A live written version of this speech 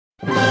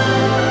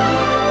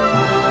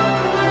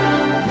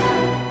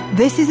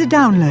This is a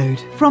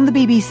download from the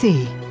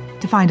BBC.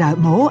 To find out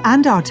more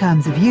and our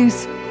terms of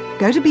use,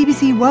 go to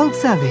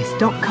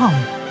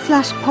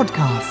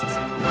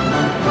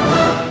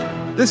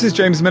bbcworldservice.com/podcasts. This is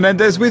James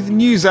Menendez with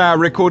Newshour,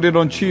 recorded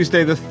on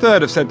Tuesday the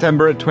 3rd of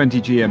September at 20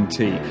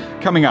 GMT.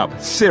 Coming up,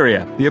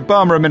 Syria. The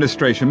Obama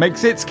administration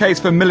makes its case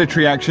for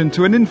military action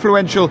to an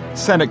influential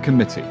Senate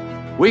committee.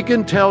 We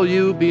can tell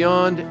you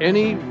beyond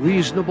any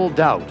reasonable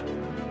doubt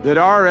that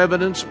our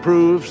evidence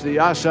proves the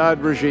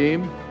Assad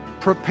regime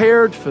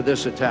prepared for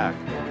this attack.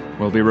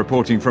 We'll be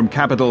reporting from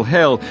Capitol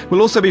Hill.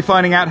 We'll also be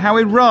finding out how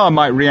Iran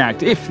might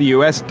react if the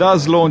US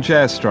does launch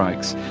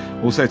airstrikes.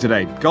 Also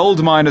today,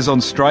 gold miners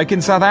on strike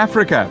in South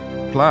Africa.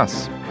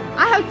 Plus,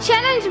 I have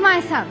challenged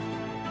myself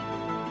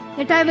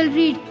that I will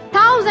read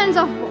thousands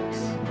of books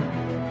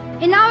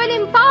and I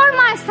will empower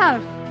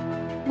myself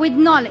with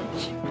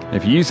knowledge.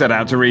 If you set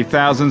out to read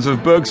thousands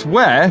of books,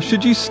 where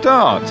should you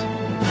start?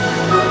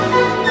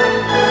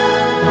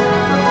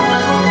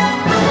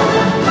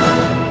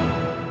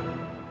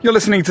 You're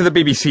listening to the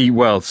BBC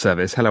World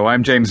Service. Hello,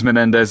 I'm James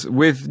Menendez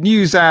with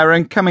Newshour,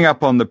 and coming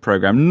up on the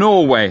programme,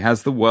 Norway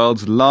has the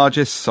world's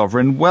largest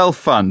sovereign wealth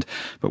fund.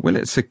 But will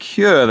it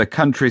secure the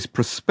country's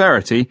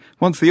prosperity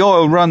once the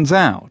oil runs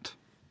out?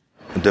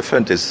 The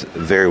fund is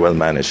very well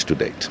managed to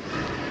date.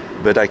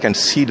 But I can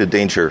see the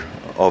danger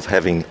of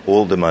having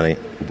all the money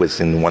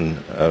within one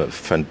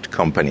fund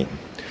company.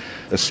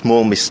 A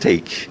small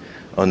mistake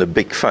on a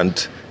big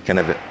fund can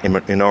have an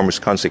enormous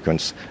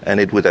consequence, and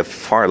it would have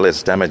far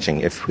less damaging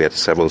if we had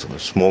several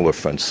smaller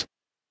funds.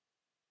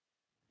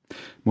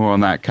 More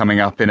on that coming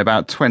up in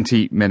about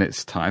 20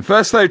 minutes' time.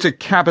 First, though, to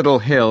Capitol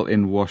Hill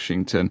in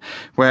Washington,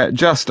 where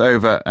just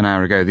over an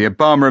hour ago, the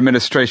Obama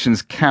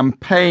administration's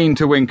campaign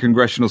to win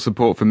congressional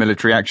support for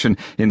military action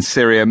in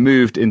Syria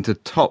moved into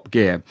top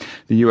gear.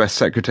 The US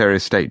Secretary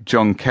of State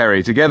John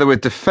Kerry, together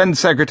with Defense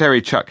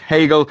Secretary Chuck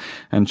Hagel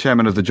and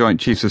Chairman of the Joint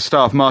Chiefs of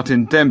Staff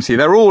Martin Dempsey,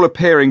 they're all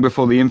appearing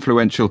before the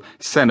influential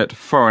Senate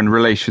Foreign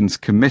Relations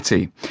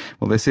Committee.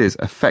 Well, this is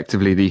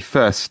effectively the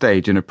first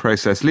stage in a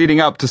process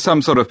leading up to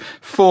some sort of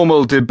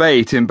formal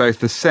debate in both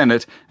the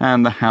Senate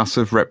and the House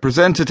of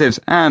Representatives,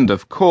 and,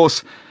 of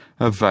course,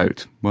 a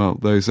vote. Well,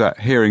 those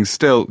hearings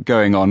still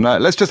going on.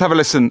 Let's just have a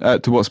listen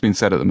to what's been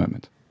said at the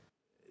moment.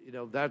 You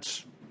know,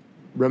 that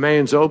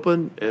remains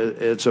open.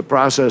 It's a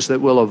process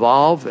that will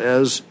evolve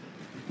as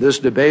this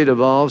debate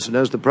evolves and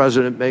as the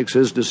president makes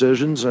his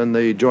decisions and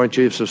the Joint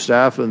Chiefs of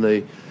Staff and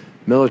the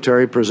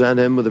military present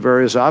him with the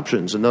various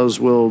options. And those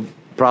will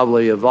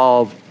probably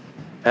evolve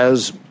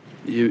as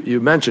you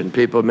mentioned.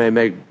 People may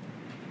make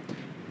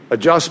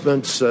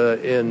adjustments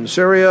in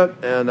Syria,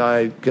 and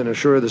I can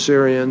assure the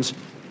Syrians,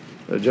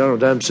 General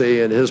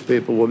Dempsey and his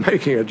people will be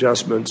making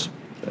adjustments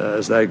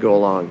as they go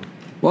along.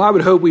 Well, I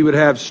would hope we would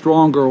have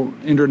stronger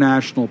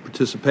international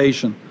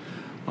participation.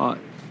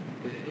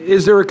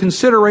 Is there a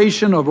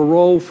consideration of a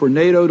role for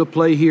NATO to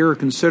play here,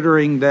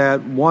 considering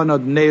that one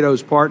of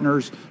NATO's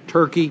partners,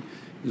 Turkey,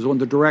 is on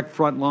the direct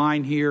front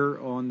line here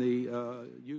on the